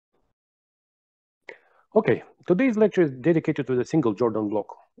Okay, today's lecture is dedicated to the single Jordan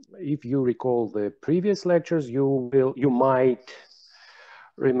block. If you recall the previous lectures, you might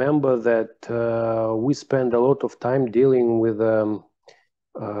remember that we spent a lot of time dealing with nilpotent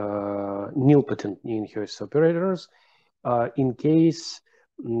Nijenhuis operators in case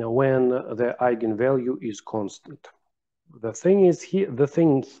when the eigenvalue is constant. The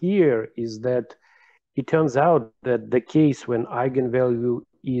thing here is that it turns out that the case when eigenvalue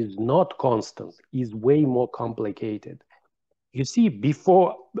is not constant is way more complicated. You see,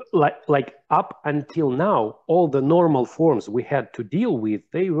 before, like up until now, all the normal forms we had to deal with,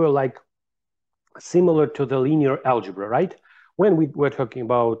 they were like similar to the linear algebra, right? When we were talking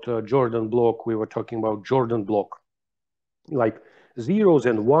about Jordan block, we were talking about Jordan block, like zeros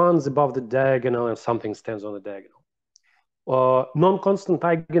and ones above the diagonal and something stands on the diagonal. Non-constant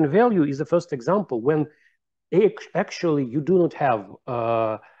eigenvalue is the first example when actually you do not have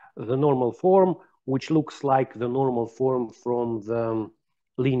the normal form, which looks like the normal form from the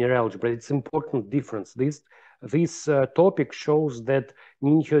linear algebra. It's an important difference. This topic shows that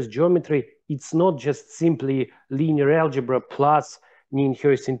Nijenhuis geometry, it's not just simply linear algebra plus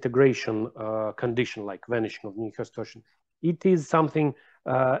Nijenhuis integration condition, like vanishing of Nijenhuis torsion. It is something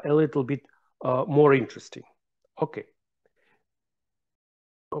a little bit more interesting. Okay.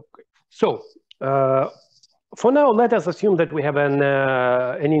 So for now, let us assume that we have an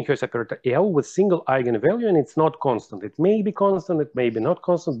Nijenhuis operator L with single eigenvalue, and it's not constant. It may be constant, it may be not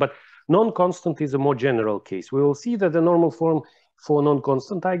constant, but non-constant is a more general case. We will see that the normal form for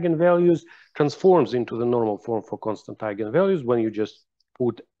non-constant eigenvalues transforms into the normal form for constant eigenvalues when you just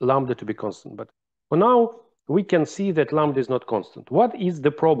put lambda to be constant. But for now, we can see that lambda is not constant. What is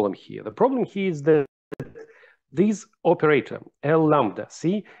the problem here? The problem here is that this operator, L lambda,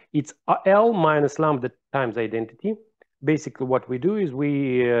 see, it's L minus lambda times identity. Basically, what we do is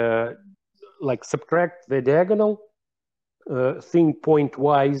we like subtract the diagonal thing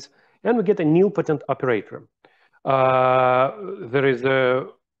pointwise, and we get a nilpotent operator. There is a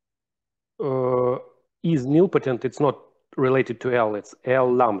is nilpotent. It's not related to L. It's L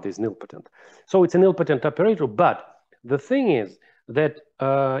lambda is nilpotent. So it's a nilpotent operator. But the thing is that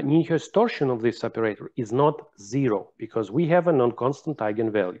Nijenhuis torsion of this operator is not zero because we have a non-constant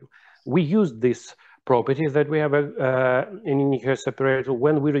eigenvalue. We use this property that we have a Nijenhuis operator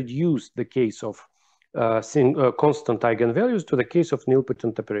when we reduce the case of constant eigenvalues to the case of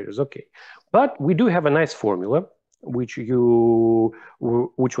nilpotent operators. Okay, but we do have a nice formula which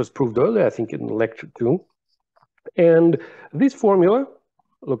was proved earlier, I think in lecture 2. And this formula,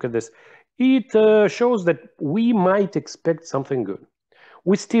 look at this, it shows that we might expect something good.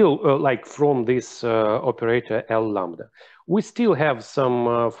 We still, like from this operator L lambda, we still have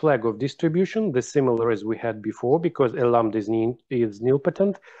some flag of distribution, the similar as we had before, because L lambda is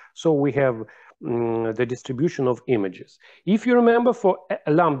nilpotent. So we have the distribution of images. If you remember, for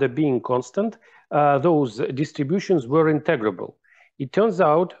lambda being constant, those distributions were integrable. It turns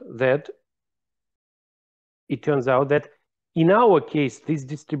out that in our case, these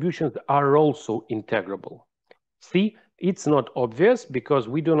distributions are also integrable. See, it's not obvious because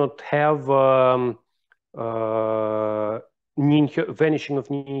we do not have vanishing of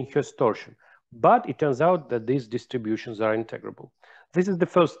Nijenhuis torsion. But it turns out that these distributions are integrable. This is the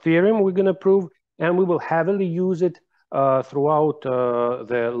first theorem we're going to prove, and we will heavily use it throughout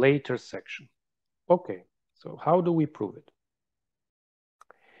the later section. Okay, so how do we prove it?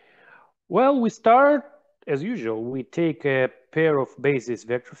 Well, we start, as usual, we take a pair of basis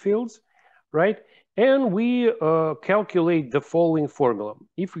vector fields, right? And we calculate the following formula.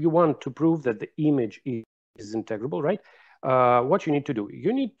 If you want to prove that the image is integrable, right? What you need to do,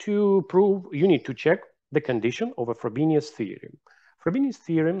 you need to check the condition of a Frobenius theorem. Frobenius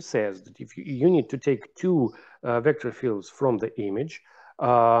theorem says that if you need to take two vector fields from the image,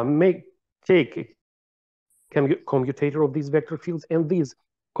 take a commutator of these vector fields, and these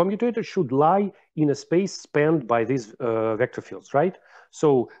commutator should lie in a space spanned by these vector fields, right?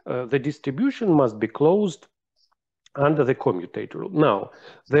 So the distribution must be closed under the commutator. Now,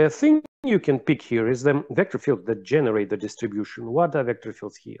 the thing you can pick here is the vector fields that generate the distribution. What are vector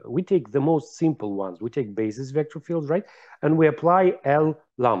fields here? We take the most simple ones. We take basis vector fields, right? And we apply L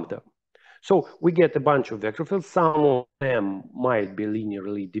lambda. So we get a bunch of vector fields. Some of them might be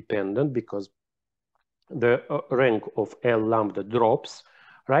linearly dependent because the rank of L lambda drops,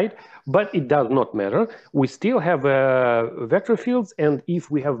 right? But it does not matter. We still have vector fields, and if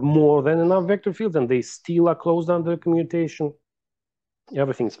we have more than enough vector fields and they still are closed under commutation,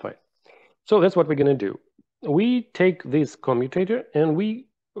 everything's fine. So that's what we're going to do. We take this commutator and we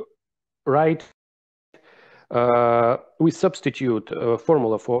write we substitute a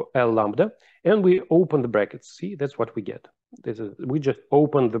formula for L lambda, and we open the brackets. See, that's what we get. We just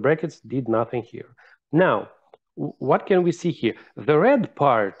opened the brackets, did nothing here. Now, what can we see here? The red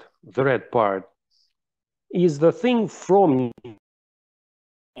part is the thing from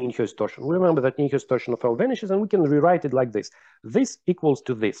Nijenhuis torsion. Remember that Nijenhuis torsion of L vanishes, and we can rewrite it like this. This equals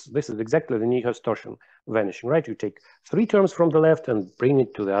to this. This is exactly the Nijenhuis torsion vanishing, right? You take 3 terms from the left and bring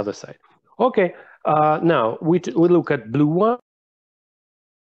it to the other side. Okay, now we look at blue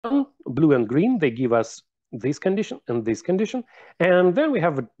and green. They give us this condition and this condition, and then we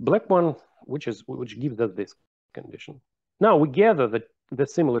have a black one, which gives us this condition. Now we gather the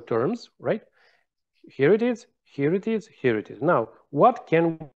similar terms, right? Here it is, here it is, here it is. Now, what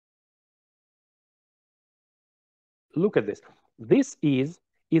can we look at this? This is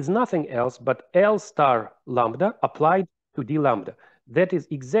nothing else but L star lambda applied to D lambda. That is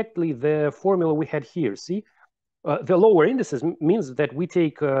exactly the formula we had here. See, the lower indices means that we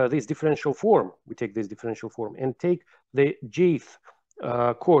take this differential form. We take this differential form and take the jth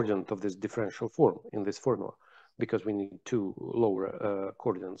coordinate of this differential form in this formula, because we need 2 lower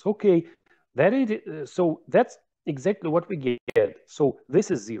coordinates. Okay. So that's exactly what we get. So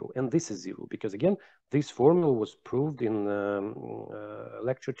this is 0 and this is 0, because again, this formula was proved in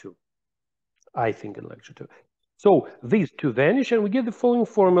lecture 2. I think in lecture 2. So these 2 vanish, and we get the following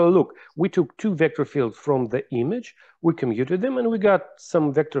formula. Look, we took 2 vector fields from the image, we commuted them, and we got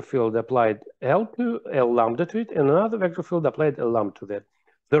some vector field applied L lambda to it, and another vector field applied L lambda to that.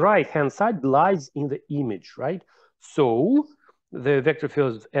 The right-hand side lies in the image, right? So the vector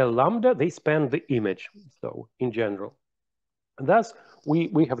fields L lambda, they span the image, so in general. Thus,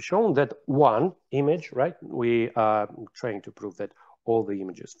 we have shown that one image, right? We are trying to prove that all the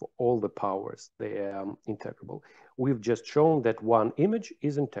images for all the powers, they are integrable. We've just shown that one image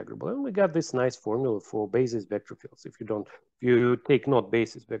is integrable, and we got this nice formula for basis vector fields. If you take not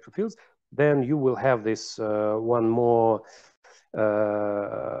basis vector fields, then you will have this one more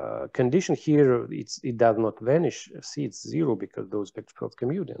condition here. It does not vanish. See, it's 0 because those vector fields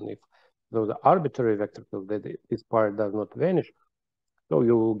commute, and if those are arbitrary vector fields, this part does not vanish. So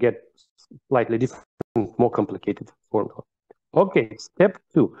you will get slightly different, more complicated formula. Okay, step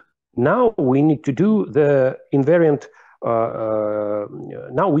 2. Now we need to do the invariant.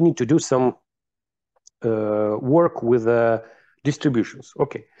 Now we need to do some work with distributions.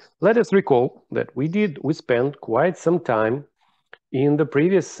 Okay, let us recall that we spent quite some time in the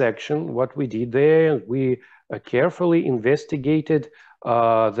previous section. What we did there, we carefully investigated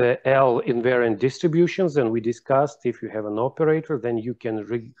the L invariant distributions, and we discussed if you have an operator, then you can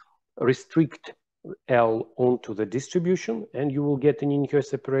restrict L onto the distribution, and you will get an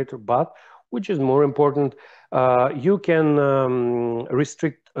Nijenhuis operator. But, which is more important, you can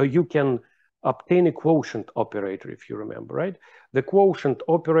you can obtain a quotient operator, if you remember, right? The quotient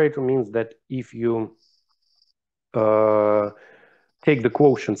operator means that if you take the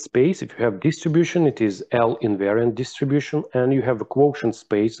quotient space, if you have distribution, it is L invariant distribution, and you have a quotient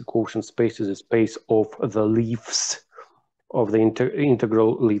space. The quotient space is a space of the leaves, of the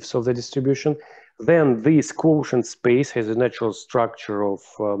integral leaves of the distribution. Then this quotient space has a natural structure of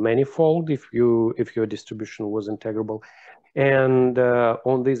manifold if your distribution was integrable. And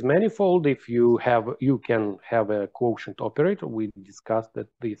on this manifold, you can have a quotient operator. We discussed that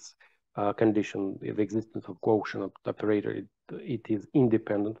this condition, the existence of quotient operator, it is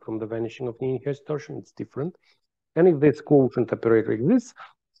independent from the vanishing of Nijenhuis torsion. It's different. And if this quotient operator exists,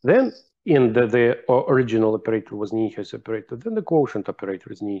 then in the original operator was Nijenhuis operator, then the quotient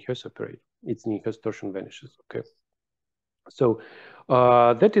operator is Nijenhuis operator. Its Nijenhuis torsion vanishes. Okay. So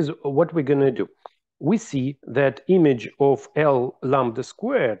that is what we're going to do. We see that image of L lambda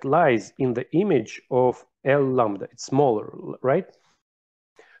squared lies in the image of L lambda. It's smaller, right?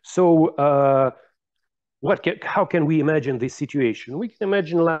 So how can we imagine this situation? We can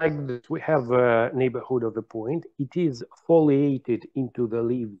imagine like this. We have a neighborhood of a point. It is foliated into the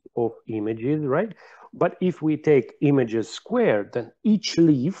leaves of images, right? But if we take images squared, then each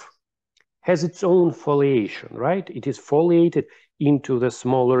leaf has its own foliation, right? It is foliated into the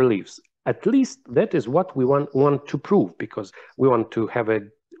smaller leaves. At least that is what we want to prove, because we want to have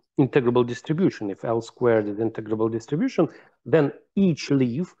an integrable distribution. If L squared is integrable distribution, then each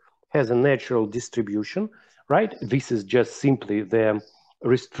leaf has a natural distribution, right? This is just simply the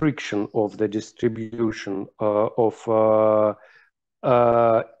restriction of the distribution of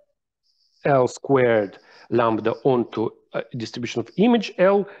L squared lambda onto a distribution of image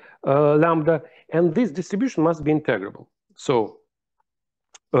L lambda, and this distribution must be integrable. So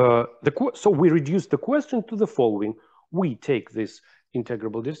so we reduce the question to the following. We take this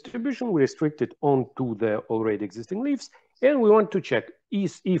integrable distribution. We restrict it onto the already existing leaves, and we want to check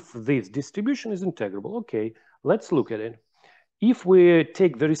if this distribution is integrable. Okay, let's look at it. If we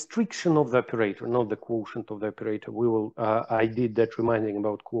take the restriction of the operator, not the quotient of the operator, we will, I did that reminding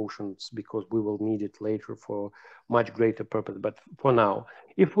about quotients because we will need it later for much greater purpose. But for now,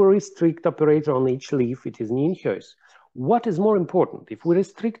 if we restrict operator on each leaf, it is Nijenhuis. What is more important? If we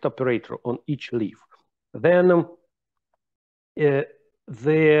restrict operator on each leaf, then the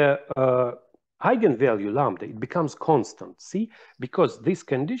eigenvalue lambda, it becomes constant. See, because this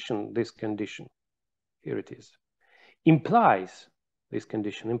condition, here it is, implies, this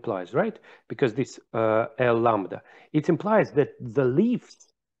condition implies, right? Because this L lambda, it implies that the leaves,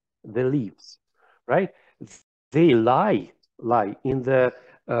 right? They lie in the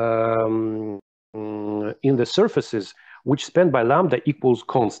surfaces which spanned by lambda equals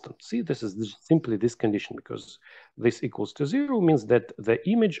constant. See, this is simply this condition, because this equals to 0 means that the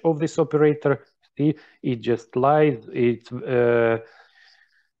image of this operator, see, it just lies, it's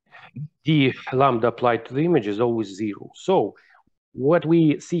the lambda applied to the image is always 0. So what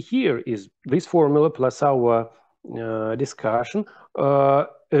we see here is this formula plus our discussion.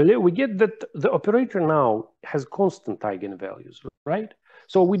 We get that the operator now has constant eigenvalues, right?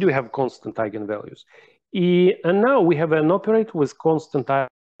 So we do have constant eigenvalues. And now we have an operator with constant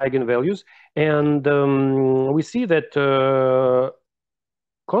eigenvalues, and we see that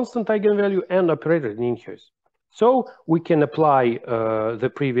constant eigenvalue and operator Nijenhuis. So we can apply the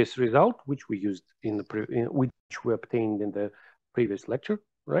previous result, which we used which we obtained in the previous lecture,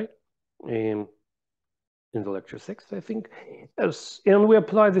 right? In the lecture 6, I think. And we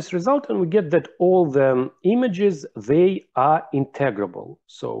apply this result, and we get that all the images, they are integrable.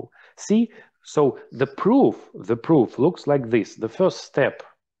 So see, so the proof looks like this. The first step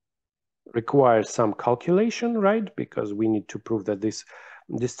requires some calculation, right? Because we need to prove that this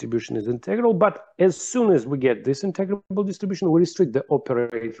distribution is integral. But as soon as we get this integrable distribution, we restrict the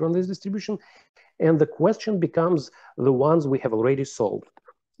operator on this distribution, and the question becomes the ones we have already solved.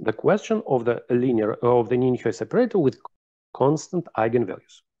 The question of the Nijenhuis operator with constant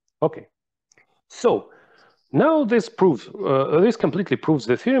eigenvalues. Okay, so now this proves, this completely proves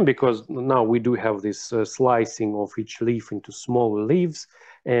the theorem, because now we do have this slicing of each leaf into smaller leaves,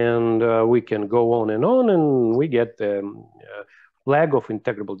 and we can go on, and we get the flag of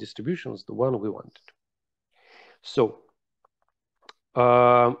integrable distributions, the one we wanted. So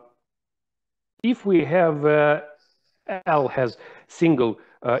if we have L has single,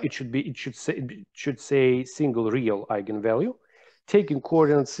 it should say single real eigenvalue, taking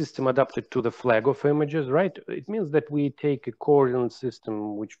coordinate system adapted to the flag of images, right? It means that we take a coordinate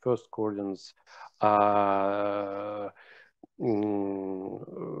system which first coordinates the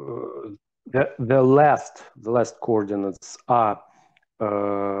last coordinates are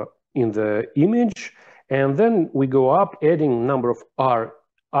in the image, and then we go up adding number of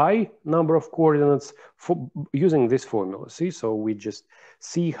number of coordinates for using this formula. See, so we just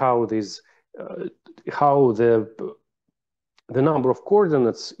see how this how the number of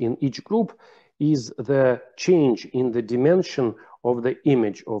coordinates in each group is the change in the dimension of the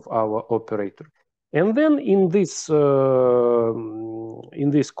image of our operator. And then in this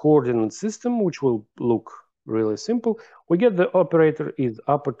coordinate system, which will look really simple, we get the operator is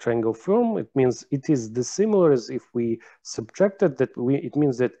upper triangle form. It means it is the similar as if we subtracted that. It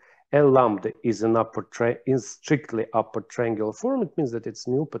means that L lambda is an strictly upper triangular form. It means that it's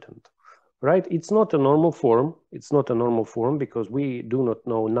nilpotent, right? It's not a normal form. It's not a normal form because we do not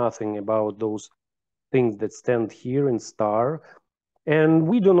know nothing about those things that stand here in star. And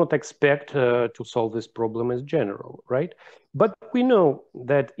we do not expect to solve this problem as general, right? But we know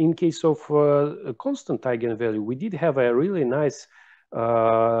that in case of a constant eigenvalue, we did have a really nice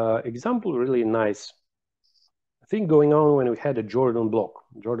example, really nice thing going on when we had a Jordan block.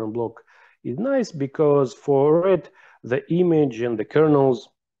 Jordan block is nice because for it, the image and the kernels,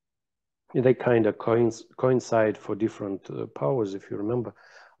 they kind of coincide for different powers, if you remember,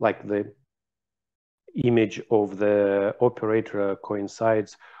 like the image of the operator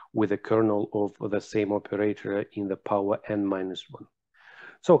coincides with the kernel of the same operator in the power n-1.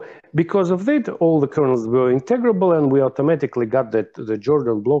 So because of that, all the kernels were integrable, and we automatically got that the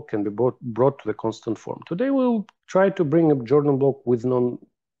Jordan block can be brought to the constant form. Today we'll try to bring up Jordan block with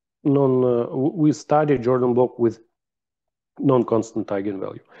we study Jordan block with non-constant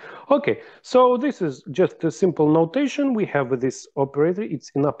eigenvalue. Okay, so this is just a simple notation. We have this operator,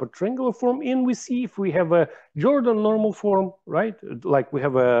 it's in upper triangular form, and we see if we have a Jordan normal form, right? Like we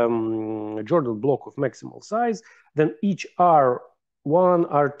have a Jordan block of maximal size, then each R1,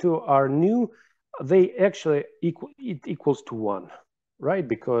 R2, R nu, they actually equals to 1. right?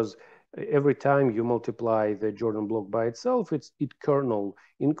 Because every time you multiply the Jordan block by itself, its kernel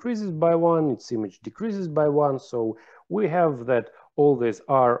increases by 1, its image decreases by 1. So we have that all these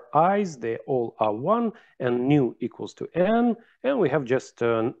are i's, they all are 1, and nu equals to n, and we have just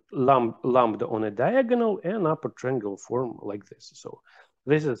lambda on a diagonal and upper triangle form like this. So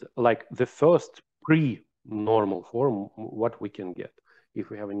this is like the first pre-normal form what we can get. If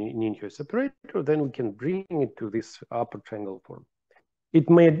we have a Nijenhuis operator, then we can bring it to this upper triangle form. It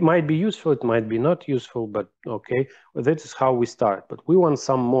might be useful, it might be not useful, but okay, well, that is how we start. But we want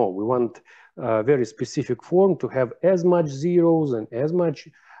some more. We want a very specific form to have as much zeros and as much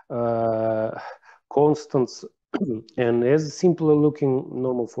constants and as simpler looking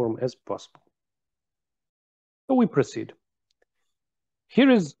normal form as possible. So we proceed. Here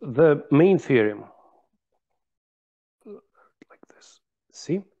is the main theorem. Like this.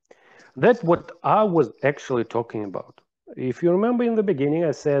 See? That's what I was actually talking about. If you remember in the beginning,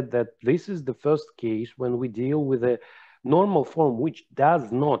 I said that this is the first case when we deal with a normal form which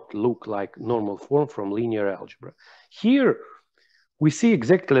does not look like normal form from linear algebra. Here, we see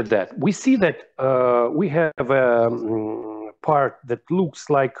exactly that. We see that we have a part that looks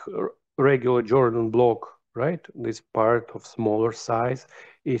like regular Jordan block, right? This part of smaller size.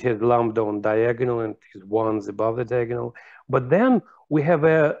 It has lambda on diagonal and it is ones above the diagonal. But then we have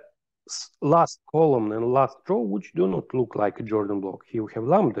a last column and last row which do not look like a Jordan block. Here we have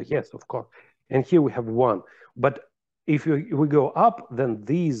lambda, yes, of course. And here we have 1. But if we go up, then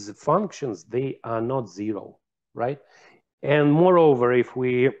these functions, they are not 0, right? And moreover, if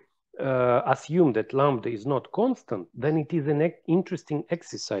we assume that lambda is not constant, then it is an interesting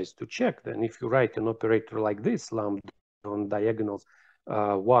exercise to check. Then if you write an operator like this, lambda on diagonals,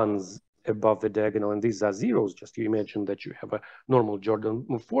 ones above the diagonal, and these are zeros, just you imagine that you have a normal Jordan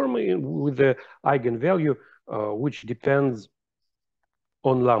form with the eigenvalue, which depends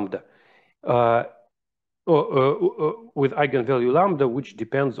on lambda. With eigenvalue lambda, which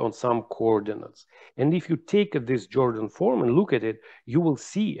depends on some coordinates. And if you take this Jordan form and look at it, you will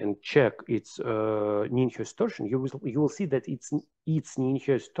see and check its Nijenhuis torsion. You will see that its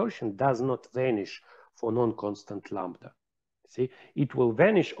Nijenhuis torsion does not vanish for non-constant lambda. See, it will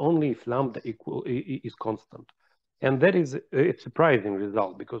vanish only if lambda is constant. And that is a surprising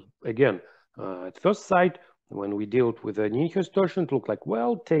result because, again, at first sight, when we dealt with a Nijenhuis torsion, it looked like,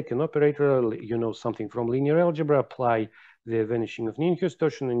 well, take an operator, you know, something from linear algebra, apply the vanishing of Nijenhuis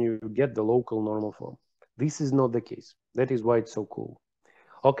torsion, and you get the local normal form. This is not the case. That is why it's so cool.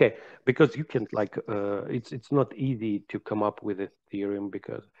 Okay, because you can like, it's not easy to come up with a theorem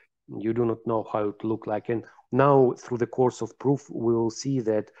because you do not know how it look like. And now through the course of proof, we will see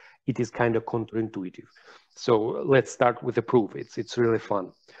that it is kind of counterintuitive. So let's start with the proof. It's really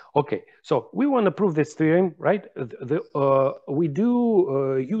fun. Okay, so we want to prove this theorem, right? We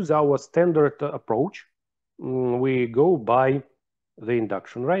do use our standard approach. We go by the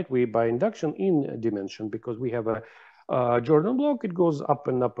induction, right? We by induction in dimension because we have a Jordan block. It goes up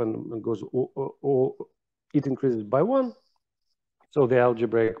and up and goes, it increases by 1. So the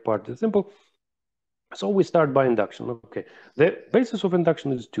algebraic part is simple. So we start by induction. Okay, the basis of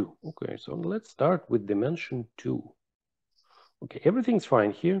induction is 2. Okay, so let's start with dimension 2. Okay, everything's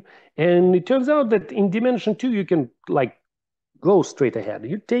fine here. And it turns out that in dimension 2, you can like go straight ahead.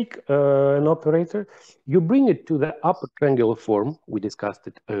 You take an operator, you bring it to the upper triangular form. We discussed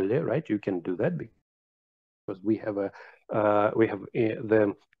it earlier, right? You can do that because we have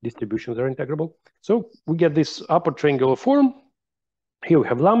the distributions are integrable. So we get this upper triangular form. Here we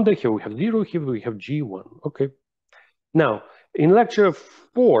have lambda, here we have 0, here we have G1. Okay. Now, in lecture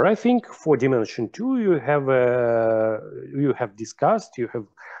 4, I think for dimension 2, you have discussed, you have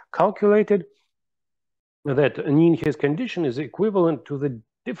calculated that a Nijenhuis condition is equivalent to the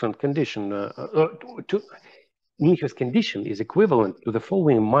different condition. Nijenhuis condition is equivalent to the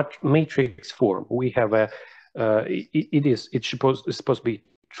following matrix form. We have a it's supposed to be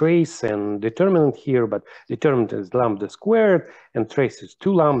trace and determinant here, but determinant is lambda squared and trace is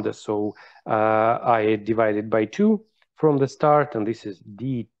 2 lambda. So I divided by 2 from the start, and this is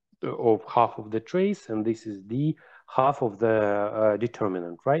d of half of the trace, and this is d half of the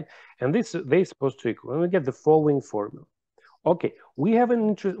determinant, right? And this they're supposed to equal. And we get the following formula. Okay, we have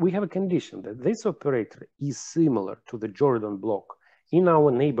a condition that this operator is similar to the Jordan block in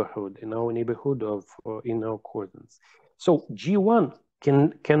our neighborhood of in our coordinates. So G1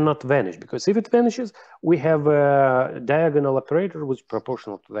 cannot vanish, because if it vanishes, we have a diagonal operator which is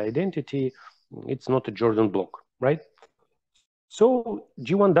proportional to the identity. It's not a Jordan block, right? So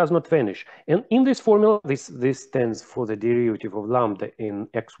G1 does not vanish. And in this formula, this stands for the derivative of lambda in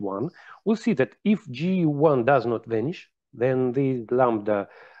x1. We'll see that if G1 does not vanish, then the lambda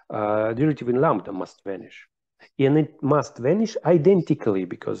derivative in lambda must vanish. And it must vanish identically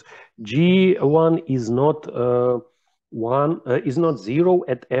because G1 is not is not zero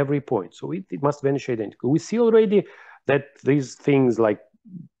at every point. So it must vanish identically. We see already that these things like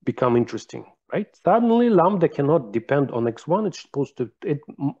become interesting, right? Suddenly lambda cannot depend on x1. It's supposed to,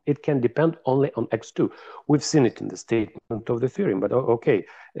 it can depend only on x2. We've seen it in the statement of the theorem, but okay,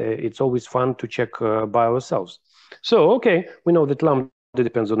 it's always fun to check by ourselves. So, okay, we know that lambda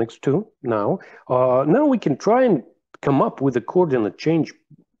depends on x2 now. Now we can try and come up with a coordinate change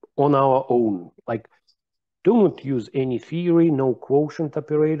on our own. Like, do not use any theory, no quotient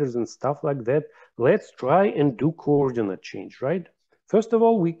operators and stuff like that. Let's try and do coordinate change, right? First of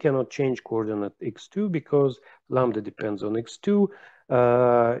all, we cannot change coordinate x2 because lambda depends on x2.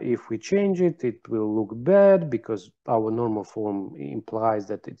 If we change it, it will look bad because our normal form implies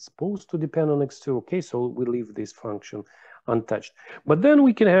that it's supposed to depend on x2. Okay, so we leave this function untouched. But then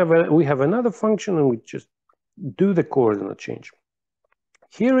we can have we have another function and we just do the coordinate change.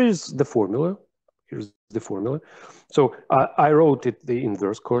 Here is the formula. Here's the formula. So I wrote it the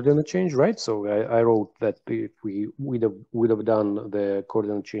inverse coordinate change, right? So I wrote that if we would have done the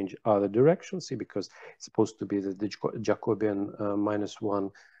coordinate change other direction, see, because it's supposed to be that the Jacobian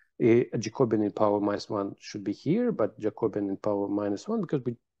 -1, Jacobian in power -1 should be here, but Jacobian in power -1 because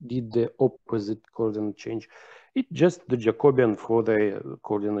we did the opposite coordinate change. It's just the Jacobian for the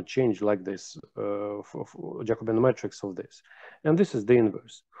coordinate change like this, for Jacobian matrix of this, and this is the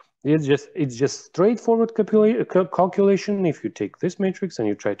inverse. It's just straightforward calculation. If you take this matrix and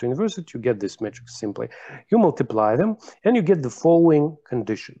you try to inverse it, you get this matrix simply. You multiply them and you get the following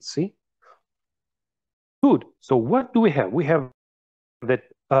conditions. See? Good. So what do we have? We have that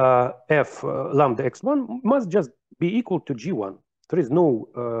f lambda x1 must just be equal to g1. There is no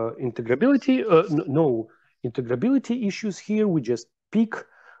integrability, no integrability issues here. We just pick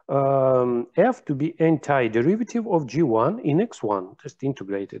f to be antiderivative of g1 in x1, just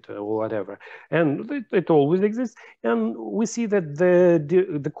integrate it or whatever, and it always exists. And we see that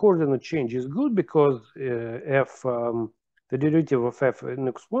the coordinate change is good because the derivative of f in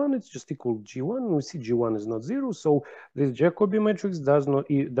x1 it's just equal to g1. And we see g1 is not zero, so this Jacobi matrix does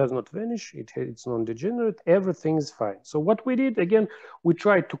not vanish. It's non-degenerate. Everything is fine. So what we did again, we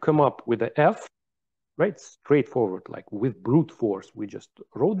tried to come up with a f. Right, straightforward, like with brute force. We just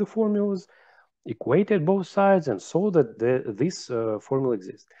wrote the formulas, equated both sides, and saw that this formula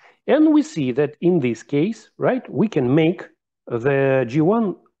exists. And we see that in this case, right, we can make the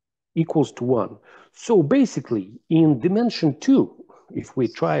G1 equals to 1. So basically, in dimension 2, if we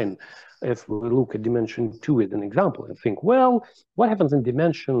look at dimension 2 as an example and think, well, what happens in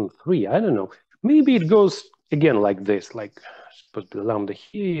dimension 3? I don't know. Maybe it goes again like this, like supposed to be lambda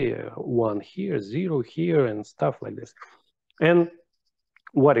here, 1 here, 0 here, and stuff like this. And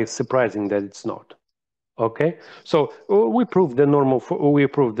what is surprising that it's not. Okay, so we proved the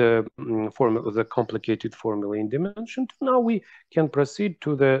formula, the complicated formula in dimension 2. Now we can proceed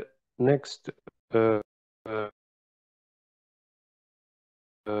to the next to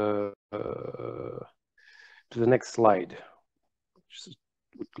the next slide,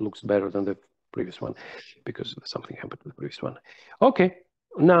 which looks better than the previous one because something happened to the previous one. Okay,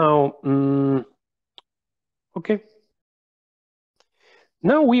 now, okay.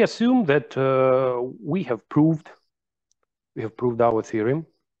 Now we assume that we have proved our theorem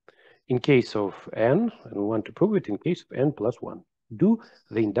in case of n, and we want to prove it in case of n plus 1. Do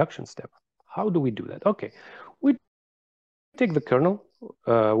the induction step. How do we do that? Okay, we take the kernel,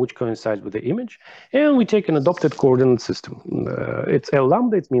 which coincides with the image, and we take an adopted coordinate system. It's L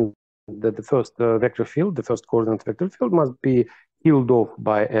lambda. It means that the first vector field, the first coordinate vector field, must be killed off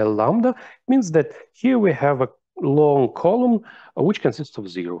by L lambda. It means that here we have a long column which consists of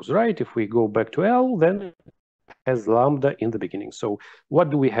zeros, right? If we go back to L, then it has lambda in the beginning. So what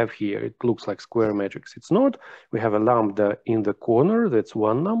do we have here? It looks like square matrix. It's not. We have a lambda in the corner. That's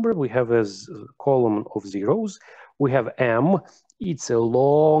one number. We have a column of zeros. We have M. It's a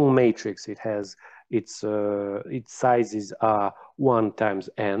long matrix. It has its sizes are 1 times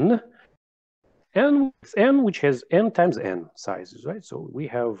n. And it's n, which has n times n sizes, right? So we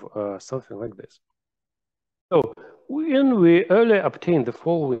have something like this. So when we earlier obtained the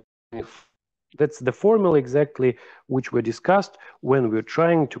following, that's the formula exactly which we discussed when we're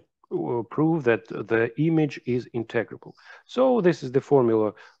trying to prove that the image is integrable. So this is the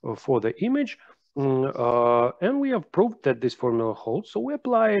formula for the image. And we have proved that this formula holds. So we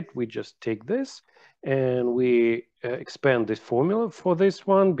apply it. We just take this and we expand this formula for this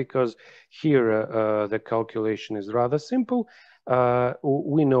one because here the calculation is rather simple.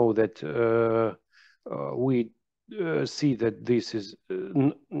 We know that we see that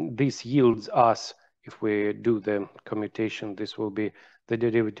this yields us, if we do the commutation, this will be the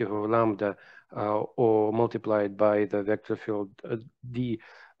derivative of lambda or multiplied by the vector field d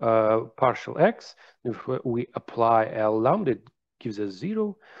partial x. If we apply L lambda, it gives us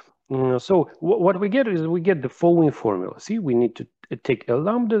 0. So what we get is we get the following formula. See, we need to take L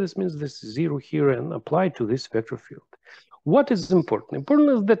lambda. This means this 0 here and apply to this vector field. What is important? Important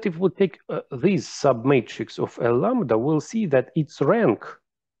is that if we take this submatrix of L lambda, we'll see that its rank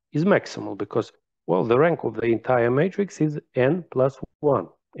is maximal because, well, the rank of the entire matrix is n plus 1.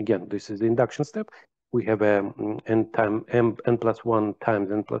 Again, this is the induction step. We have n plus 1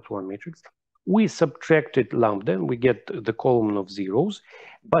 times n plus 1 matrix. We subtracted lambda and we get the column of zeros.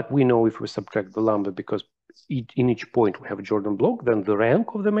 But we know if we subtract the lambda because in each point we have a Jordan block, then the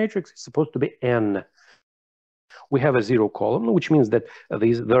rank of the matrix is supposed to be n. We have a 0 column, which means that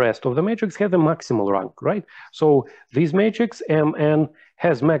the rest of the matrix has a maximal rank, right? So this matrix Mn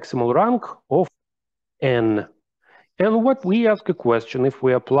has maximal rank of n. And what we ask a question, if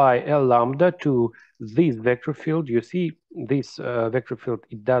we apply L lambda to this vector field, you see this vector field,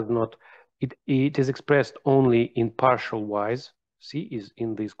 it is expressed only in partial wise. See, is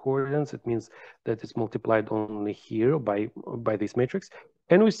in these coordinates. It means that it's multiplied only here by this matrix.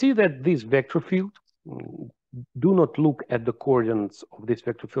 And we see that this vector field, do not look at the coordinates of this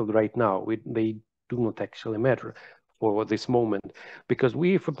vector field right now. They do not actually matter for this moment, because if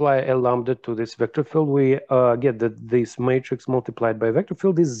we apply L lambda to this vector field, we get that this matrix multiplied by vector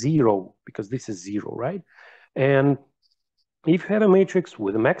field is 0, because this is 0, right? And if you have a matrix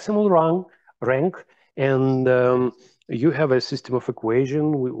with a maximal rank and you have a system of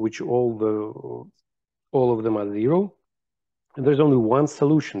equation which all of them are 0, and there's only one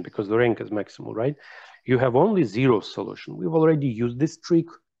solution because the rank is maximal, right? You have only 0 solution. We've already used this trick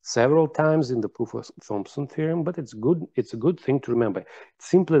several times in the proof of Thompson theorem, but it's a good thing to remember. It's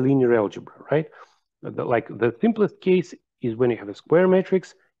simply linear algebra, right? Like the simplest case is when you have a square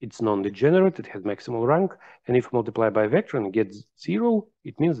matrix, it's non-degenerate, it has maximal rank, and if you multiply by a vector and get 0,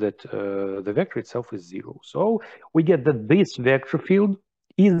 it means that the vector itself is 0. So we get that this vector field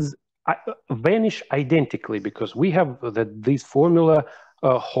is vanish identically because we have that this formula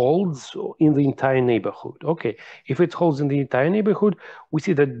holds in the entire neighborhood. Okay, if it holds in the entire neighborhood, we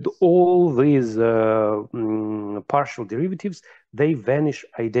see that all these partial derivatives, they vanish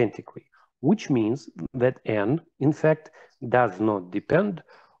identically, which means that n, in fact, does not depend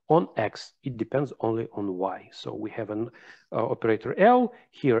on x, it depends only on y. So we have an operator L,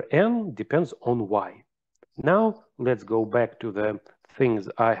 here n depends on y. Now let's go back to the things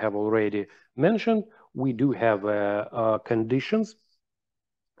I have already mentioned. We do have conditions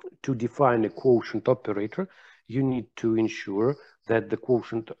to define a quotient operator. You need to ensure that the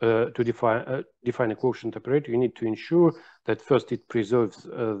quotient, to define a quotient operator, you need to ensure that first it preserves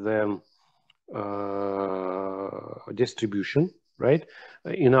the distribution, right?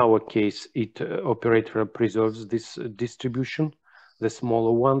 In our case, operator preserves this distribution, the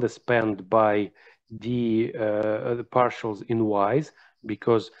smaller one, the spanned by the partials in y's,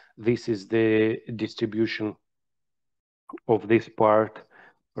 because this is the distribution of this part,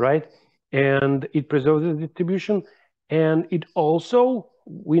 right? And it preserves the distribution, and it also,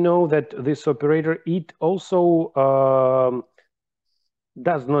 we know that this operator, it also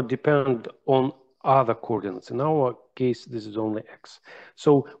does not depend on other coordinates. In our case, this is only x.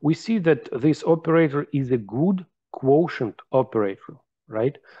 So we see that this operator is a good quotient operator,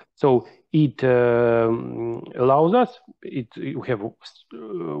 right? So it allows us,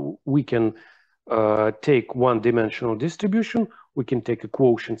 we can take one-dimensional distribution, we can take a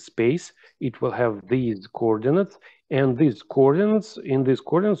quotient space, it will have these coordinates, and these coordinates, in these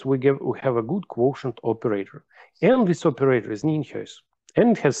coordinates, we have a good quotient operator. And this operator is Nijenhuis,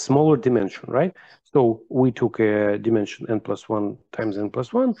 and it has smaller dimension, right? So we took a dimension n plus 1 times n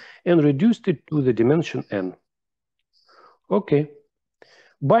plus 1 and reduced it to the dimension n. Okay.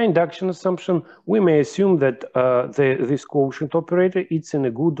 By induction assumption, we may assume that this quotient operator, it's in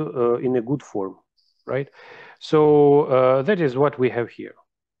a good form, right? So that is what we have here.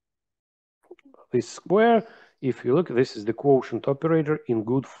 This square, if you look, this is the quotient operator in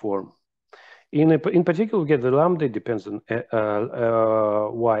good form. In particular, we get the lambda, it depends on yn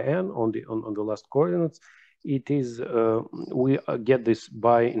on the last coordinates. It is we get this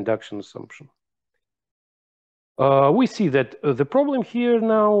by induction assumption. We see that the problem here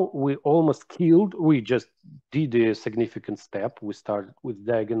now, we almost killed, we just did a significant step. We started with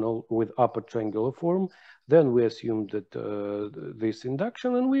diagonal, with upper triangular form. Then we assumed that this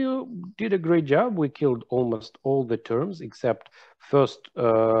induction, and we did a great job. We killed almost all the terms except first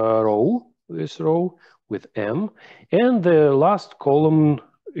row, this row. with M, and the last column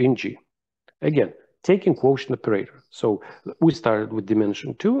in G. Again, taking quotient operator. So we started with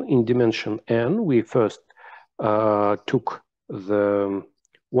dimension 2. In dimension n, we first took the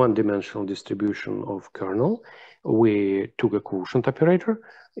one-dimensional distribution of kernel. We took a quotient operator.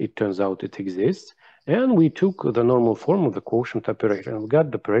 It turns out it exists. And we took the normal form of the quotient operator, and we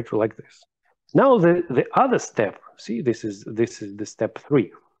got the operator like this. Now the other step, see, this is the step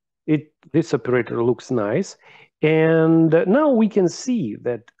 3. This operator looks nice, and now we can see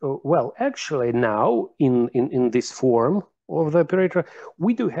that well, actually now in this form of the operator,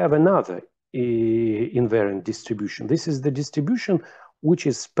 we do have another invariant distribution. This is the distribution which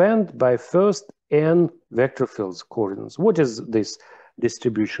is spanned by first n vector fields coordinates. What is this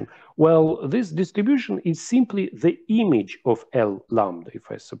distribution? Well, this distribution is simply the image of L lambda. If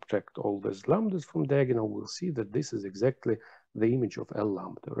I subtract all these lambdas from diagonal, we'll see that this is exactly the image of L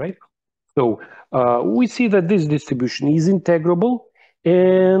lambda, right? So we see that this distribution is integrable,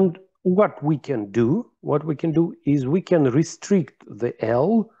 and what we can do is we can restrict the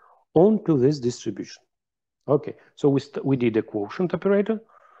L onto this distribution. Okay, so we did a quotient operator,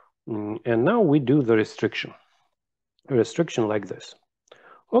 and now we do the restriction like this.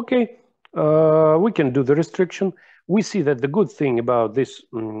 Okay, we can do the restriction. We see that the good thing about this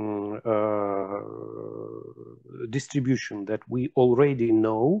distribution that we already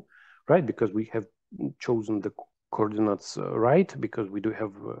know, right? Because we have chosen the coordinates right, because we do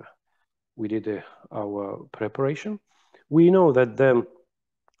have, we did our preparation. We know that the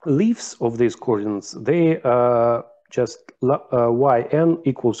leaves of these coordinates, they just yn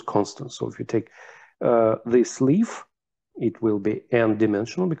equals constant. So if you take this leaf, it will be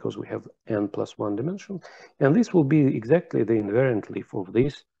n-dimensional because we have n plus 1 dimension. And this will be exactly the invariant leaf of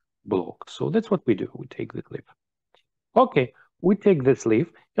this block. So that's what we do. We take this leaf. Okay, we take this leaf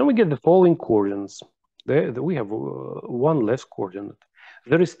and we get the following coordinates. We have one less coordinate.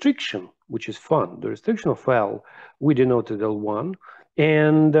 The restriction, which is fun, the restriction of L, we denoted L1.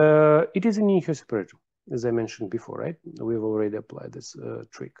 And it is a Nijenhuis operator, as I mentioned before, right? We've already applied this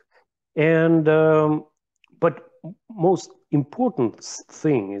trick. And but most important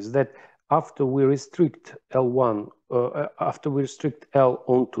thing is that after we restrict L1, after we restrict L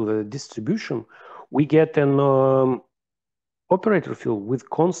onto the distribution, we get an operator field with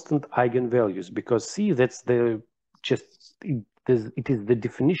constant eigenvalues, because see, that's the it is the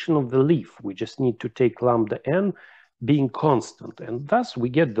definition of the leaf. We just need to take lambda n being constant, and thus we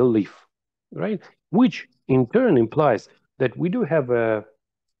get the leaf, right? Which in turn implies that we do have a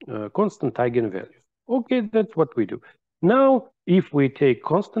constant eigenvalue. Okay, that's what we do. Now, if we take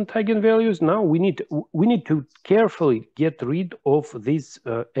constant eigenvalues, now we need to carefully get rid of these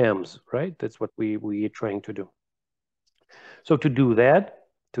m's, right? That's what we are trying to do. So to do that,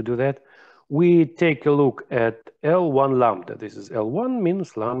 we take a look at L1 lambda. This is L1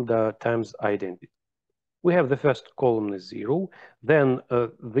 means lambda times identity. We have the first column is 0. Then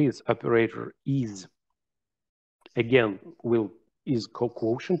this operator is, again, is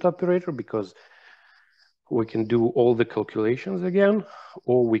quotient operator, because we can do all the calculations again,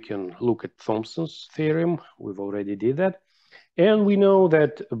 or we can look at Thompson's theorem. We've already did that. And we know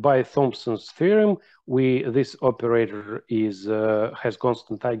that by Thompson's theorem, this operator has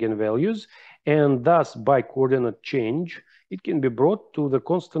constant eigenvalues, and thus by coordinate change, it can be brought to the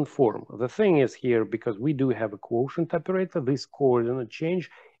constant form. The thing is here, because we do have a quotient operator, this coordinate change,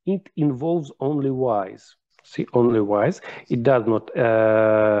 it involves only y's. See, only y's. It does not.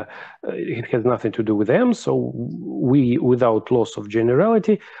 It has nothing to do with m. So we, without loss of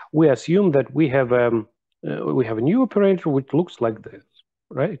generality, we assume that we have a new operator which looks like this,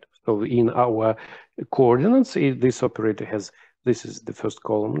 right? So in our coordinates, this operator has. This is the first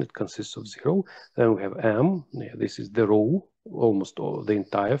column. It consists of 0. Then we have m. Yeah, this is the row, almost all the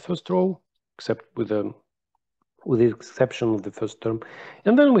entire first row, except with the exception of the first term.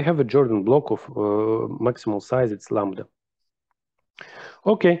 And then we have a Jordan block of maximal size, it's lambda.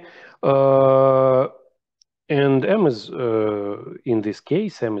 Okay, and m is, in this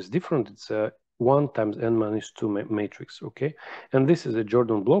case, m is different. It's 1 times n minus 2 matrix, okay? And this is a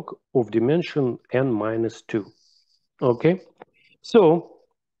Jordan block of dimension n minus 2, okay? So,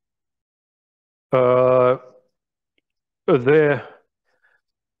 the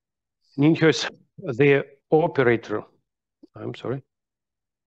Nijenhuis, the operator, I'm sorry.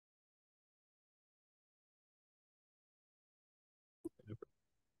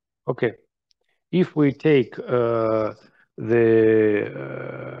 Okay, if we take the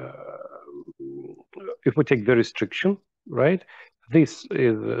restriction, right? This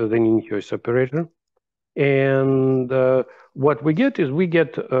is the Nijenhuis operator, and what we get is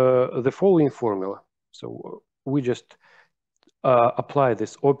the following formula. So we just apply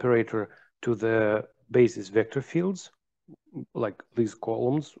this operator to the basis vector fields, like these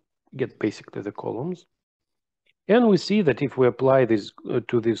columns, get basically the columns. And we see that if we apply this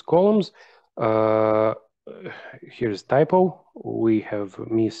to these columns, here's typo. We have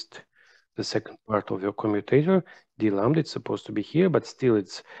missed the second part of your commutator, d lambda. It's supposed to be here, but still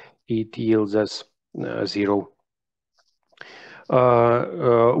it yields us 0.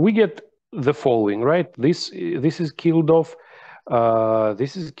 We get the following, right? This is killed off.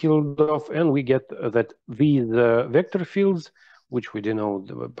 This is killed off, and we get that these vector fields, which we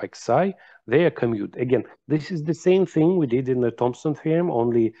denote by psi, they are commute. Again, this is the same thing we did in the Thompson theorem,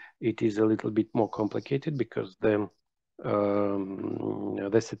 only it is a little bit more complicated because the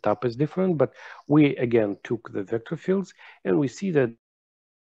setup is different. But we again took the vector fields, and we see that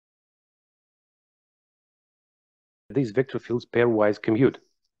these vector fields pairwise commute.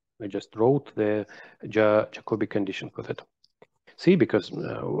 I just wrote the Jacobi condition for that. See, because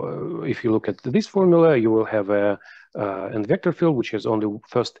if you look at this formula, you will have an vector field which has only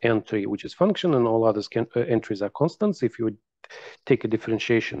first entry, which is function, and all other entries are constants. If you would take a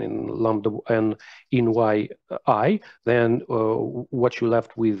differentiation in lambda and in yi, then what you're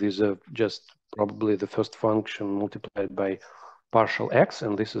left with is just probably the first function multiplied by partial x,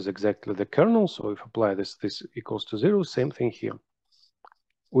 and this is exactly the kernel. So if you apply this equals to 0, same thing here.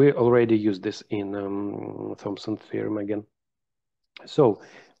 We already used this in Thompson theorem again. So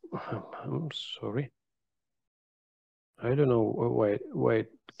I'm sorry. I don't know why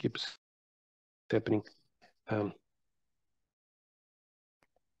it keeps happening.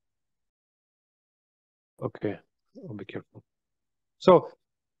 Okay, I'll be careful. So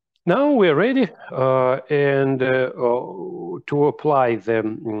now we're ready, and to apply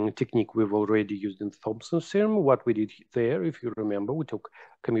the technique we've already used in Thompson's theorem. What we did there, if you remember, we took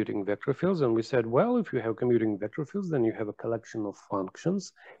commuting vector fields, and we said, well, if you have commuting vector fields, then you have a collection of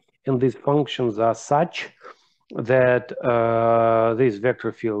functions, and these functions are such that these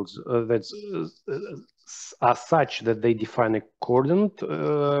vector fields are such that they define a coordinates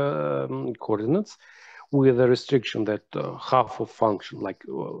with a restriction that half of function, like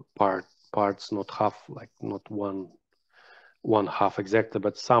parts, not half, like not one half exactly,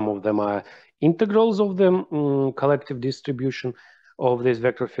 but some of them are integrals of the collective distribution of these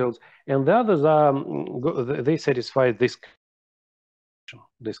vector fields, and the others are they satisfy this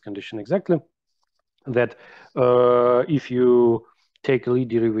condition exactly. That if you take a lead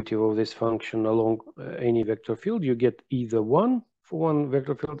derivative of this function along any vector field, you get either 1 for one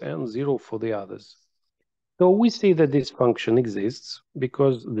vector field and 0 for the others. So we say that this function exists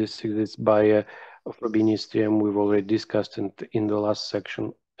because this exists by Frobenius theorem we've already discussed in the last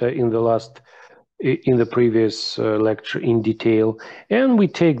section, in the previous lecture in detail, and we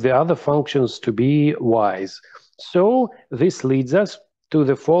take the other functions to be wise. So this leads us to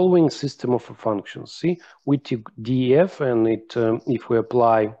the following system of functions. See, we took df, and it if we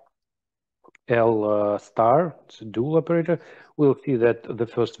apply L star, it's a dual operator, we'll see that the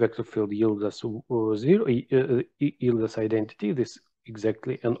first vector field yields us 0, yields us identity, this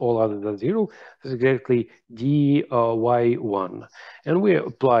exactly, and all others are 0. This is exactly dy1. And we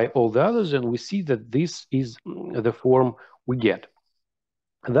apply all the others, and we see that this is the form we get.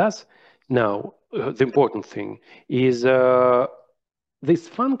 Thus, now, the important thing is this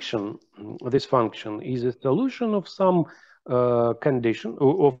function is a solution of some condition,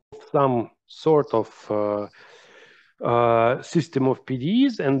 of some sort of system of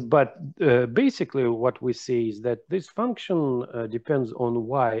PDEs, but basically what we say is that this function depends on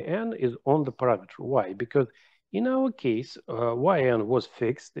yn is on the parameter y, because in our case yn was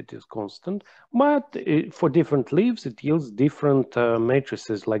fixed, it is constant, but for different leaves it yields different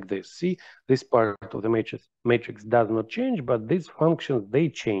matrices like this. See, this part of the matrix does not change, but these functions, they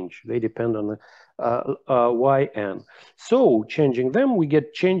change, they depend on yn. So changing them, we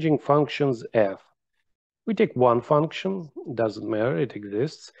get changing functions f. We take one function, doesn't matter, it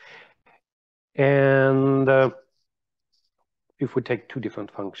exists. And if we take two different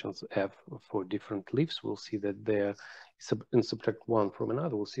functions, f, for different leaves, we'll see that they're, and subtract one from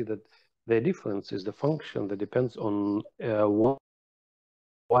another, we'll see that the difference is the function that depends on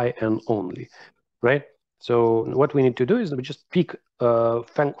yn only, right? So what we need to do is we just pick a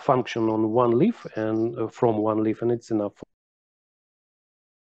function on one leaf and from one leaf, and it's enough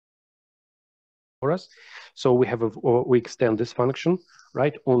for us. So we extend this function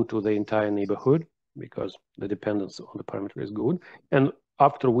right onto the entire neighborhood because the dependence on the parameter is good. And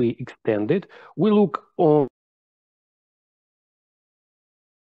after we extend it, we look on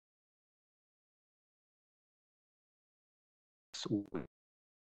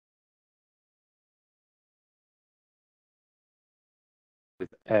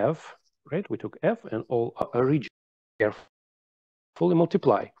f, right? We took f and all regions carefully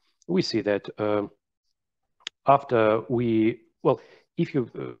multiply. We see that after we, well, if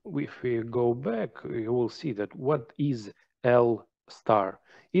we go back, you will see that what is L star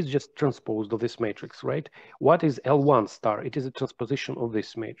is just transposed of this matrix, right? What is L1 star? It is a transposition of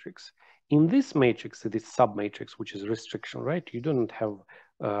this matrix. In this matrix, this submatrix, which is restriction, right? You don't have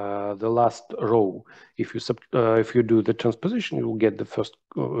the last row. If you do the transposition, you will get the first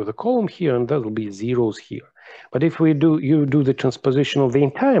the column here, and that will be zeros here. But if you do the transposition of the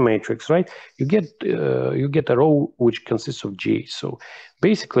entire matrix, right? You get a row which consists of G. So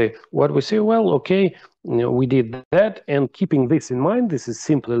basically, what we say, well, okay, we did that, and keeping this in mind, this is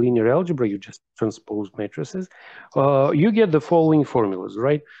simply linear algebra. You just transpose matrices. You get the following formulas,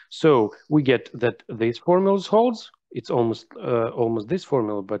 right? So we get that these formulas holds. It's almost this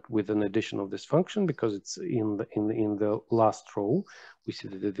formula, but with an addition of this function because it's in the last row. We see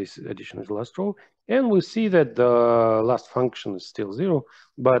that this addition is the last row, and we see that the last function is still 0.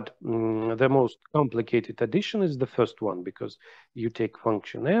 But the most complicated addition is the first one, because you take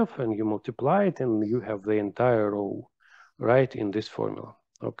function f and you multiply it, and you have the entire row, right, in this formula.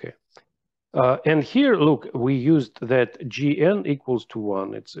 Okay. And here, look, we used that gn equals to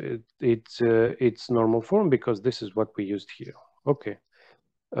 1. It's normal form because this is what we used here. Okay.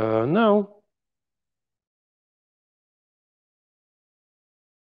 Now,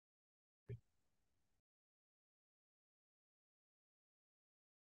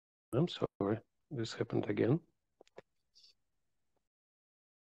 I'm sorry, this happened again.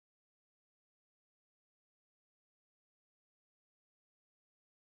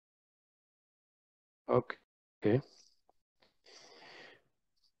 Okay.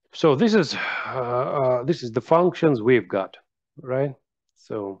 So this is the functions we've got, right?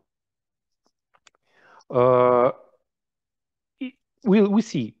 So we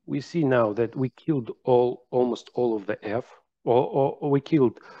see now that we killed almost all of the f, or we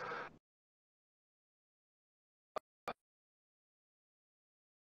killed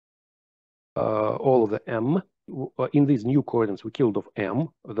all of the m in these new coordinates. We killed of m,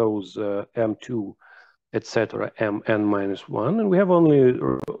 those m2, etc., mn minus 1, and we have only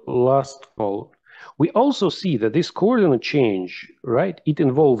last column. We also see that this coordinate change, right, it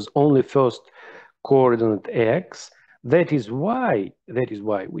involves only first coordinate x. That is why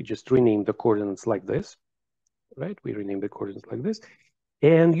we just rename the coordinates like this, right? We rename the coordinates like this.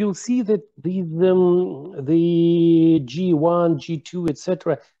 And you'll see that the G1, G2,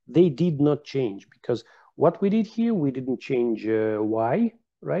 etc., they did not change, because what we did here, we didn't change y,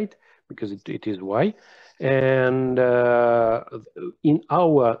 right? Because it is y. And in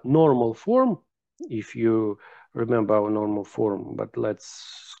our normal form, if you remember our normal form, but let's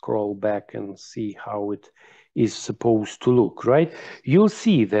scroll back and see how it is supposed to look, right? You'll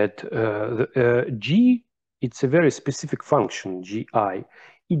see that G, it's a very specific function, gi.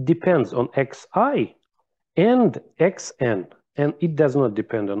 It depends on xi and xn, and it does not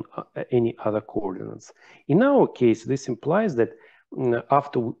depend on any other coordinates. In our case, this implies that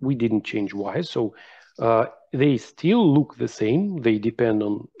after we didn't change y, so they still look the same. They depend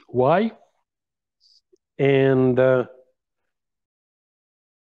on y, and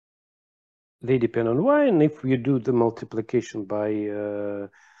they depend on y. And if you do the multiplication by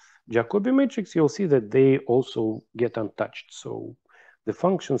Jacobi matrix, you'll see that they also get untouched. So the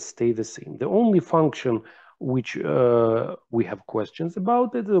functions stay the same. The only function which we have questions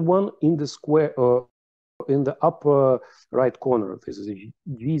about is the one in the square, in the upper right corner. This is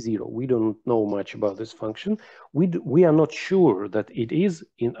g0. We don't know much about this function. We are not sure that it is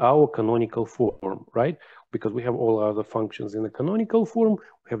in our canonical form, right? Because we have all other functions in the canonical form.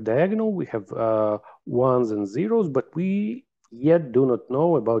 We have diagonal, we have ones and zeros, but we yet do not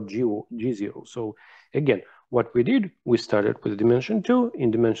know about G0. So again, what we did, we started with dimension 2.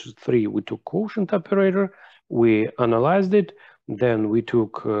 In dimension 3, we took quotient operator. We analyzed it. Then we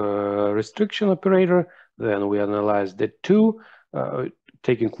took restriction operator. Then we analyzed it too.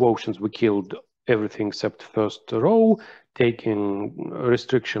 Taking quotients, we killed everything except first row. Taking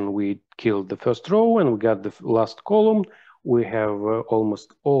restriction, we killed the first row, and we got the last column. We have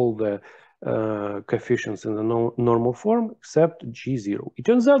almost all the coefficients in the normal form except G0. It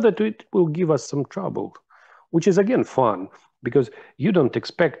turns out that it will give us some trouble, which is again fun, because you don't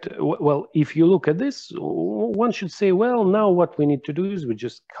expect, well, if you look at this, one should say, well, now what we need to do is we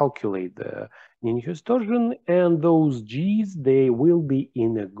just calculate the Nijenhuis torsion, and those G's, they will be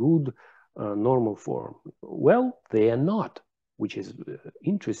in a good normal form. Well, they are not, which is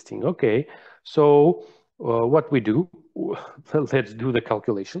interesting. Okay, so what we do, let's do the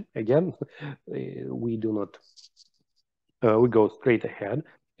calculation again. We do not we go straight ahead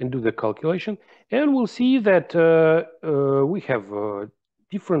and do the calculation, and we'll see that we have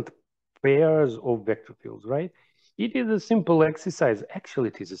different pairs of vector fields, right? It is a simple exercise. Actually,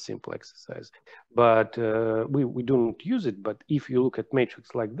 it is a simple exercise, but we don't use it. But if you look at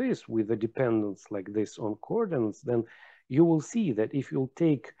matrix like this with a dependence like this on coordinates, then you will see that if you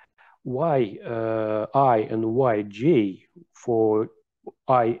take yi and yj for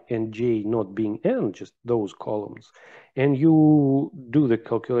I and j not being n, just those columns, and you do the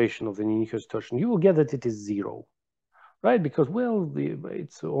calculation of the Nijenhuis torsion, you will get that it is 0, right? Because, well,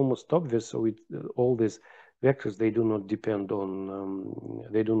 it's almost obvious. So all these vectors, they do not depend on,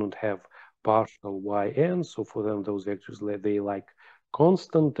 they do not have partial yn. So for them, those vectors, they like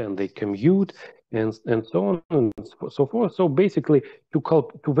constant and they commute and so on and so forth. So basically,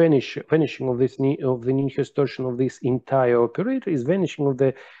 vanishing of this of the Nijenhuis torsion of this entire operator is vanishing of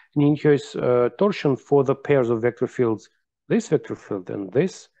the Nijenhuis torsion for the pairs of vector fields, this vector field and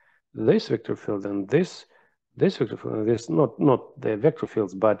this vector field and this vector field. This not the vector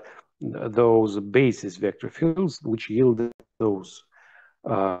fields, but those basis vector fields which yield those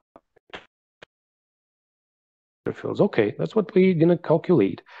fields. Okay, that's what we're gonna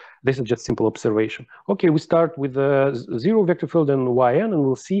calculate. This is just simple observation. Okay, we start with the 0 vector field and yn, and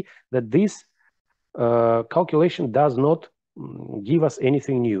we'll see that this calculation does not give us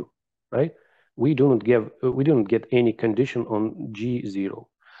anything new, right? We do not get any condition on G0.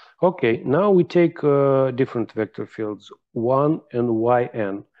 Okay, now we take different vector fields, 1 and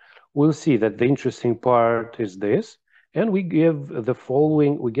yn. We'll see that the interesting part is this, and we get the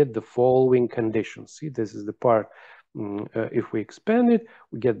following conditions. See, this is the part. If we expand it,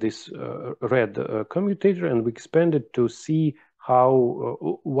 we get this red commutator, and we expand it to see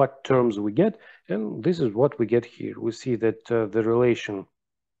how what terms we get, and this is what we get here. We see that the relation.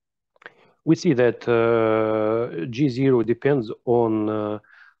 We see that G0 depends on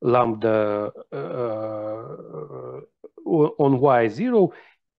lambda on y0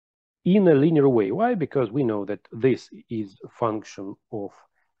 in a linear way. Why? Because we know that this is a function of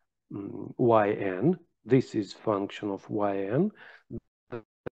yn. This is function of yn.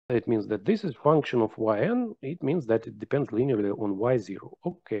 It means that this is function of yn. It means that it depends linearly on y0.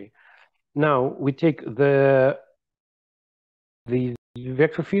 Okay. Now we take the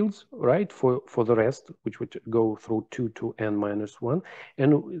vector fields, right, for the rest, which would go through 2 to n minus 1,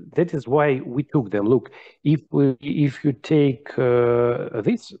 and that is why we took them. Look, if you take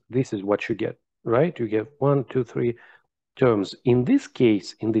this is what you get, right? You get 1, 2, 3 terms. In this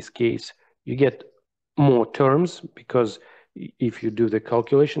case, you get more terms, because if you do the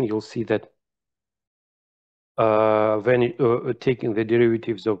calculation, you'll see that taking the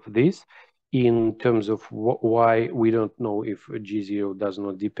derivatives of this in terms of y, we don't know if G0 does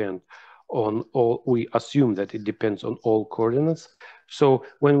not depend on all. We assume that it depends on all coordinates. So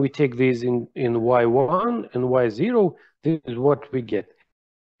when we take these in y1 and y0, this is what we get.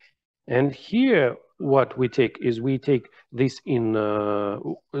 And here, what we take is we take this in,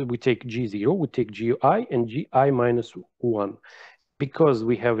 we take G0, we take Gi and Gi minus 1. Because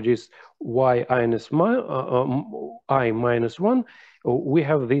we have this y I minus 1, we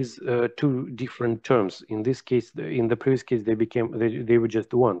have these two different terms. In this case, in the previous case, they were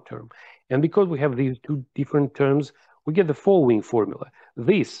just one term. And because we have these two different terms, we get the following formula.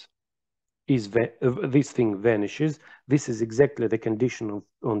 This thing vanishes. This is exactly the condition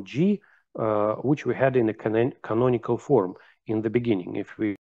on G, which we had in a canonical form in the beginning. If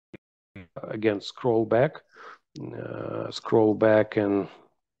we again scroll back and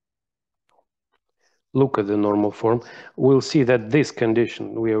look at the normal form, we'll see that this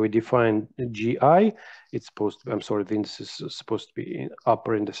condition where we define Gi, it's supposed to be, I'm sorry, the indices is supposed to be in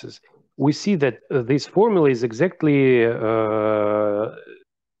upper indices. We see that this formula is exactly the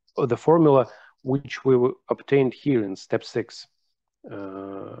formula which we obtained here in step 6.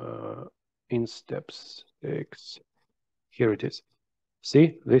 In step 6, here it is.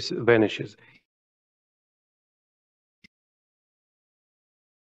 See, this vanishes.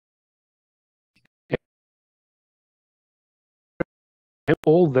 And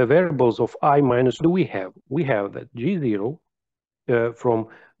all the variables of I minus 2 we have that G0 from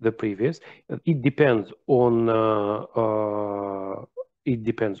the previous. It depends on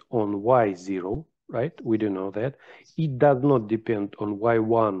y0, right? We do know that. It does not depend on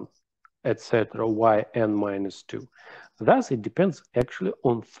y1, etc., yn minus 2. Thus, it depends actually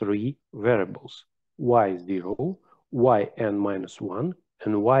on 3 variables: y0, yn minus 1,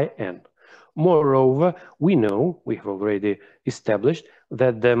 and yn. Moreover, we have already established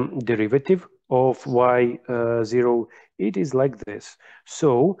that the derivative of y0, it is like this.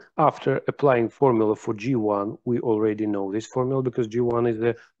 So after applying formula for G1, we already know this formula because G1 is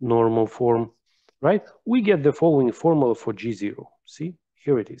the normal form, right? We get the following formula for G0. See,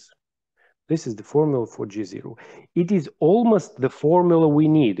 here it is. This is the formula for G0. It is almost the formula we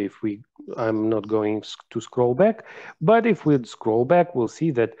need if we, I'm not going to scroll back, but if we scroll back, we'll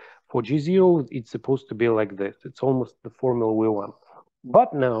see that for G0, it's supposed to be like this. It's almost the formula we want.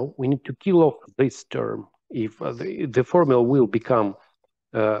 But now we need to kill off this term. If the formula will become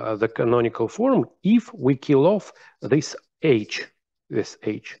the canonical form, if we kill off this H.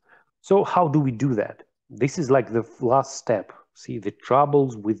 So how do we do that? This is like the last step. See the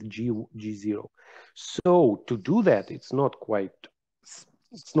troubles with G0. So to do that, it's not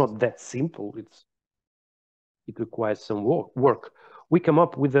that simple. It requires some work. We come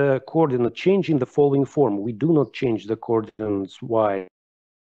up with a coordinate change in the following form. We do not change the coordinates y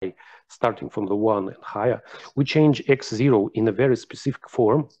starting from the 1 and higher. We change x0 in a very specific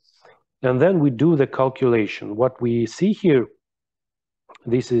form, and then we do the calculation. What we see here,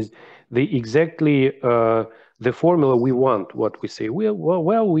 this is the exactly the formula we want. What we say,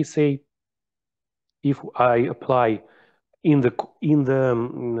 well, we say if I apply in the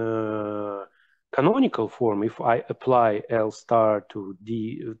canonical form, if I apply L star to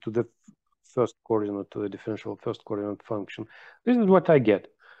the first coordinate, to the differential first coordinate function, this is what I get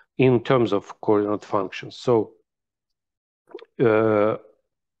in terms of coordinate functions. So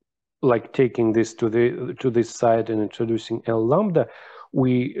like taking this to this side and introducing L lambda,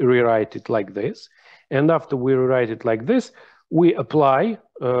 we rewrite it like this. And after we rewrite it like this, we apply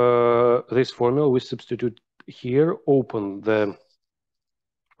this formula. We substitute here, open the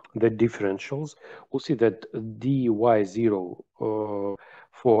differentials. We'll see that dy0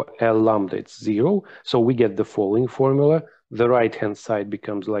 for L lambda, it's 0. So we get the following formula. The right-hand side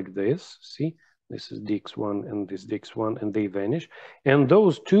becomes like this. See, this is dx1 and this dx1, and they vanish. And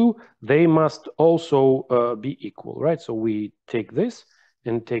those two, they must also be equal, right? So we take this,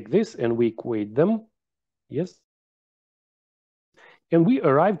 and we equate them. Yes. And we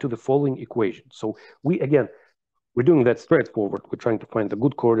arrive to the following equation. So we're doing that straightforward. We're trying to find the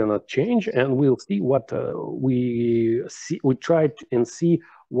good coordinate change, and we'll see what we see. We try and see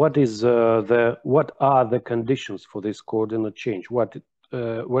what is what are the conditions for this coordinate change. What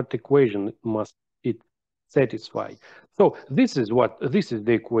equation must it satisfy? So this is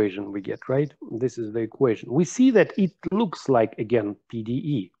the equation we get, right? This is the equation. We see that it looks like, again,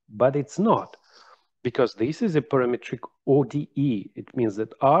 PDE, but it's not, because this is a parametric ODE. It means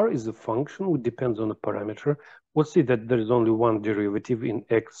that R is a function which depends on a parameter. We'll see that there is only one derivative in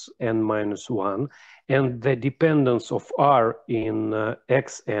xn minus 1, and the dependence of R in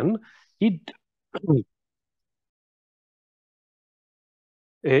xn, it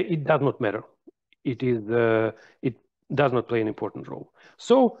does not matter. It does not play an important role.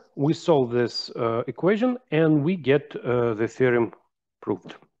 So we solve this equation, and we get the theorem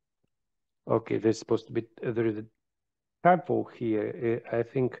proved. Okay, there's supposed to be, there is a typo here. I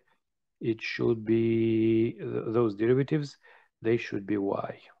think it should be those derivatives, they should be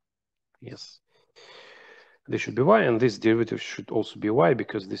y. Yes, they should be y, and this derivative should also be y,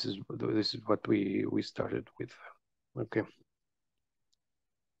 because this is what we started with. Okay.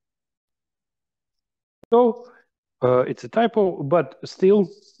 So it's a typo, but still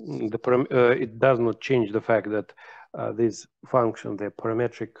it does not change the fact that this function, the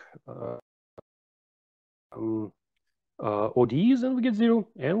parametric ODEs, and we get 0,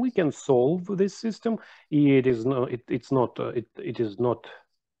 and we can solve this system. It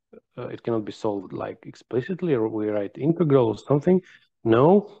cannot be solved like explicitly, or we write integral or something.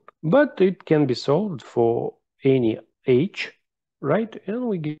 No, but it can be solved for any h, right? And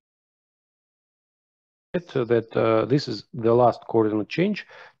we get that this is the last coordinate change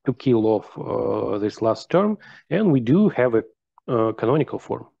to kill off this last term, and we do have a canonical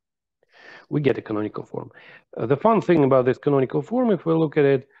form. We get a canonical form. The fun thing about this canonical form, if we look at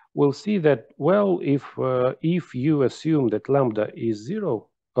it, we'll see that, well, if you assume that lambda is 0,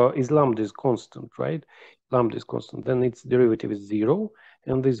 lambda is constant, right? Lambda is constant, then its derivative is 0,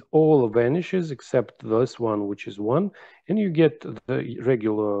 and this all vanishes except this one, which is 1, and you get the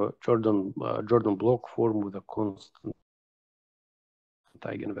regular Jordan block form with a constant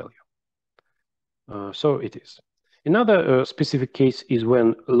eigenvalue. So it is. Another specific case is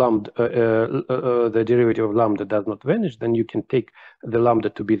when lambda, the derivative of lambda does not vanish. Then you can take the lambda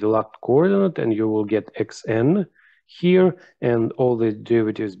to be the last coordinate, and you will get xn here, and all the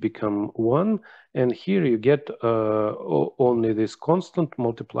derivatives become 1. And here you get only this constant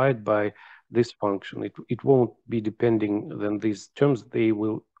multiplied by this function. It won't be depending on these terms. They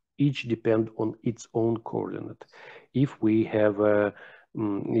will each depend on its own coordinate. If we have a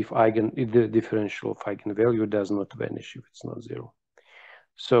if the differential of eigenvalue does not vanish if it's not 0.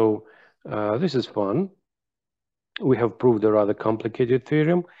 So this is fun. We have proved a rather complicated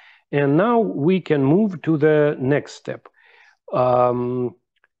theorem, and now we can move to the next step.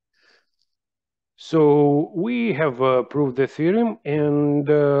 So we have proved the theorem, and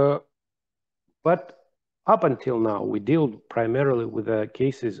but up until now we deal primarily with the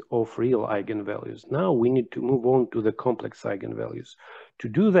cases of real eigenvalues. Now we need to move on to the complex eigenvalues. To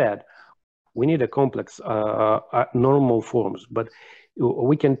do that, we need a complex normal forms, but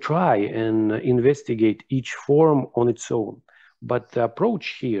we can try and investigate each form on its own. But the approach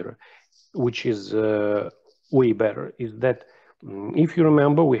here, which is way better, is that if you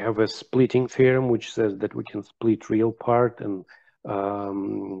remember, we have a splitting theorem, which says that we can split real part and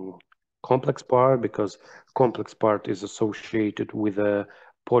complex part, because complex part is associated with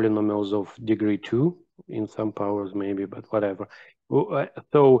polynomials of degree 2 in some powers maybe, but whatever.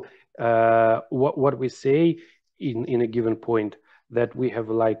 So what we say in a given point, that we have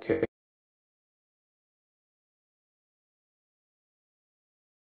like